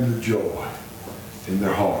having the joy in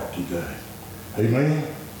their heart today. Amen.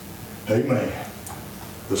 Amen.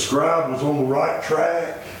 The scribe was on the right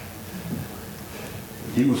track.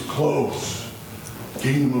 He was close. The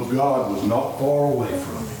kingdom of God was not far away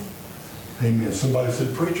from him. Amen. Somebody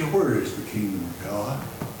said, preacher, where is the kingdom of God?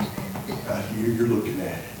 Right here, you're looking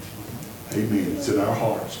at it. Amen. It's in our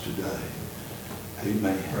hearts today.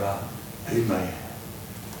 Amen. Right. Amen.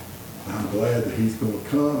 I'm glad that he's going to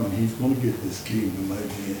come and he's going to get this kingdom,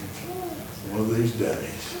 amen, one of these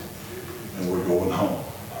days. And we're going home.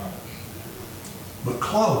 But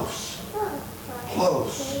close.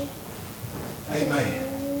 Close.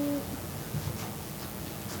 Amen.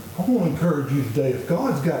 I want to encourage you today, if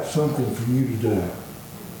God's got something for you to do,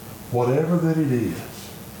 whatever that it is.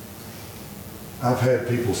 I've had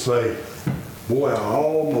people say, boy, I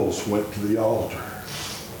almost went to the altar.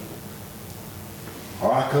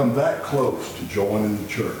 Or I come that close to joining the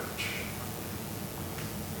church.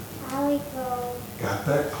 Got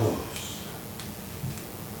that close.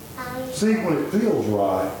 See, when it feels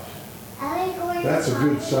right, that's a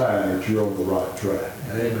good sign that you're on the right track.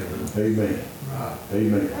 Amen. Amen. Right.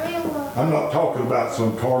 Amen. I'm not talking about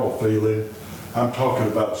some carnal feeling. I'm talking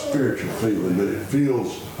about spiritual feeling, that it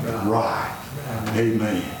feels right.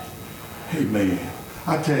 Amen. Amen.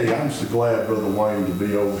 I tell you, I'm so glad, Brother Wayne, to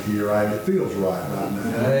be over here. It feels right now.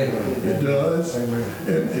 Amen. It does.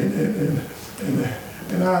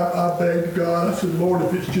 And I begged God, I said, Lord,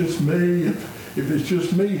 if it's just me, if it's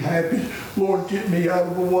just me happy, Lord, get me out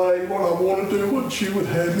of the way. Lord, I want to do what you would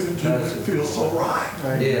have me to do. It feels so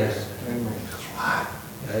right. Yes. It feels right.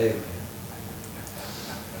 Amen.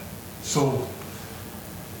 So,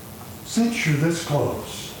 since you're this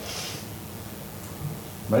close,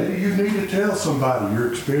 maybe you need to tell somebody your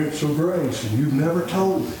experience of grace and you've never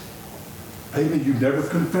told it. Maybe you've never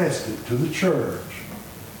confessed it to the church.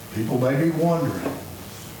 People may be wondering.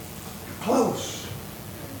 You're close.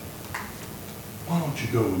 Why don't you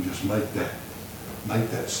go and just make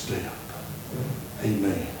that step?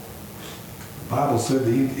 Amen. The Bible said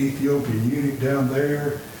the Ethiopian eunuch down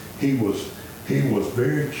there, he was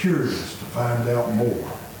very curious to find out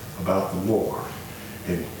more about the Lord.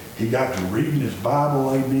 And he got to reading his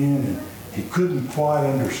Bible, amen, and he couldn't quite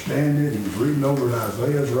understand it. He was reading over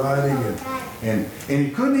Isaiah's writing, and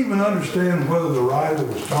he couldn't even understand whether the writer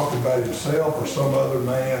was talking about himself or some other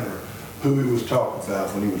man or who he was talking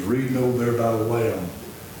about when he was reading over there about a lamb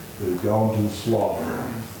that had gone to the slaughter.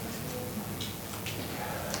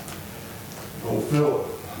 Old Philip,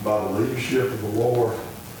 by the leadership of the Lord,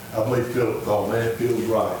 I believe Philip thought, man, it feels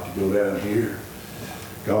right to go down here.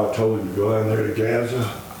 God told him to go down there to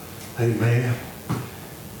Gaza. Amen.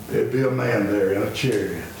 There'd be a man there in a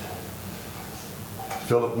chariot.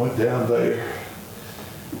 Philip went down there.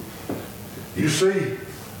 You see,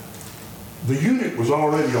 the eunuch was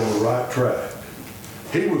already on the right track.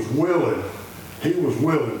 He was willing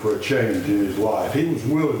for a change in his life. He was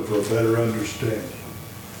willing for a better understanding.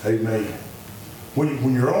 Amen.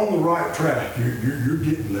 When you're on the right track, you're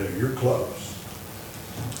getting there. You're close.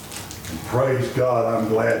 And praise God, I'm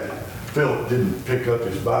glad that Philip didn't pick up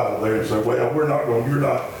his Bible there and say, well,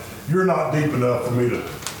 you're not deep enough for me to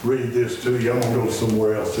read this to you. I'm going to go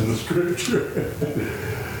somewhere else in the scripture.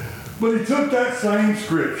 But he took that same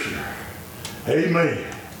scripture. Amen.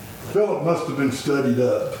 Philip must have been studied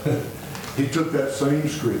up. He took that same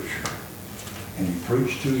scripture and he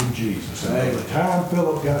preached to him Jesus. And by the time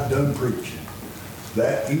Philip got done preaching,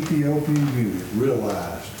 that Ethiopian eunuch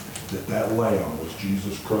realized that lamb was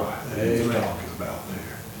Jesus Christ that he was talking about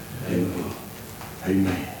there. Amen.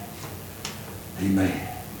 Amen. Amen.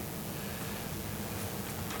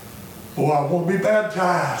 Oh, I want to be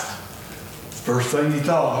baptized. First thing he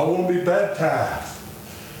thought, I want to be baptized.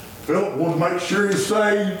 Philip wanted to make sure he's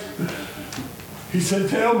saved. He said,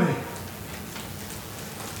 tell me,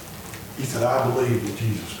 He said, I believe that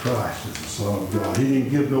Jesus Christ is the Son of God. He didn't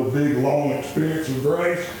give no big, long experience of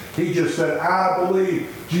grace. He just said, I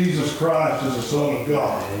believe Jesus Christ is the Son of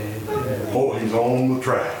God. Oh, he's on the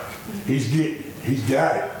track. He's getting it. He's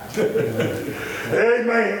got it.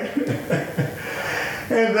 Amen.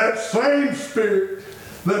 And that same Spirit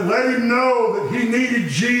that let him know that he needed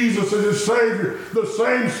Jesus as his Savior, the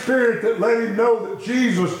same Spirit that let him know that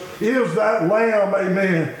Jesus is that Lamb,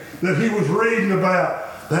 amen, that he was reading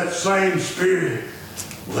about, that same Spirit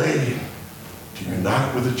led him to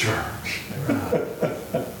unite with the church.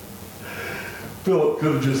 Philip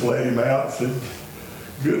could have just let him out and said,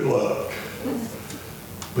 good luck.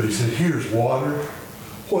 But he said, here's water.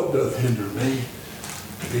 What doth hinder me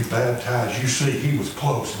to be baptized? You see, he was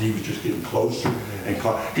close, and he was just getting closer and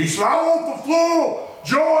closer. He said, I want the full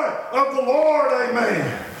joy of the Lord,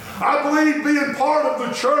 amen. I believe being part of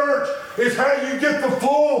the church is how you get the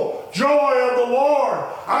full joy of the Lord.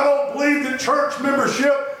 I don't believe that church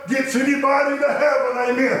membership gets anybody to heaven,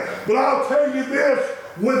 amen. But I'll tell you this,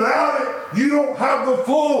 without it, you don't have the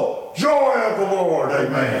full joy of the Lord,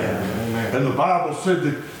 amen. And the Bible said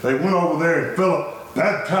that they went over there and Philip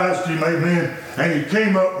baptized him, amen, and he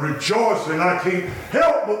came up rejoicing. I can't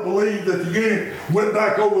help but believe that the end went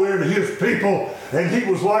back over there to his people, and he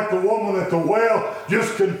was like the woman at the well,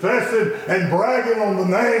 just confessing and bragging on the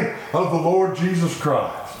name of the Lord Jesus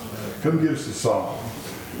Christ. Come give us a song.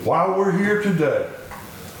 While we're here today,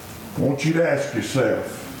 I want you to ask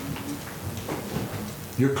yourself,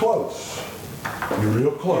 you're close. You're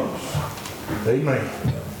real close. Amen.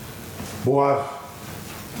 Boy,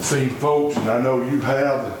 I've seen folks, and I know you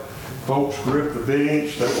have, folks grip the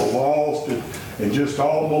bench that were lost and just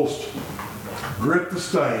almost grip the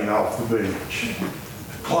stain off the bench.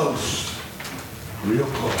 Close. Real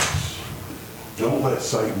close. Don't let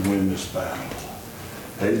Satan win this battle.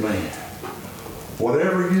 Amen.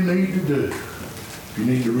 Whatever you need to do, if you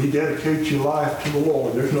need to rededicate your life to the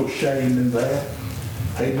Lord, there's no shame in that.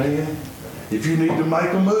 Amen. If you need to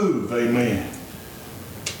make a move, amen.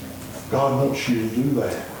 God wants you to do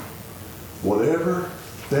that. Whatever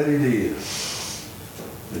that it is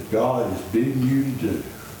that God is bidding you to do,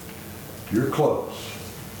 you're close.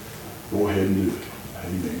 Go ahead and do it.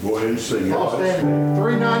 Amen. Go ahead and sing it. I'll stand at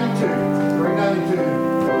 392.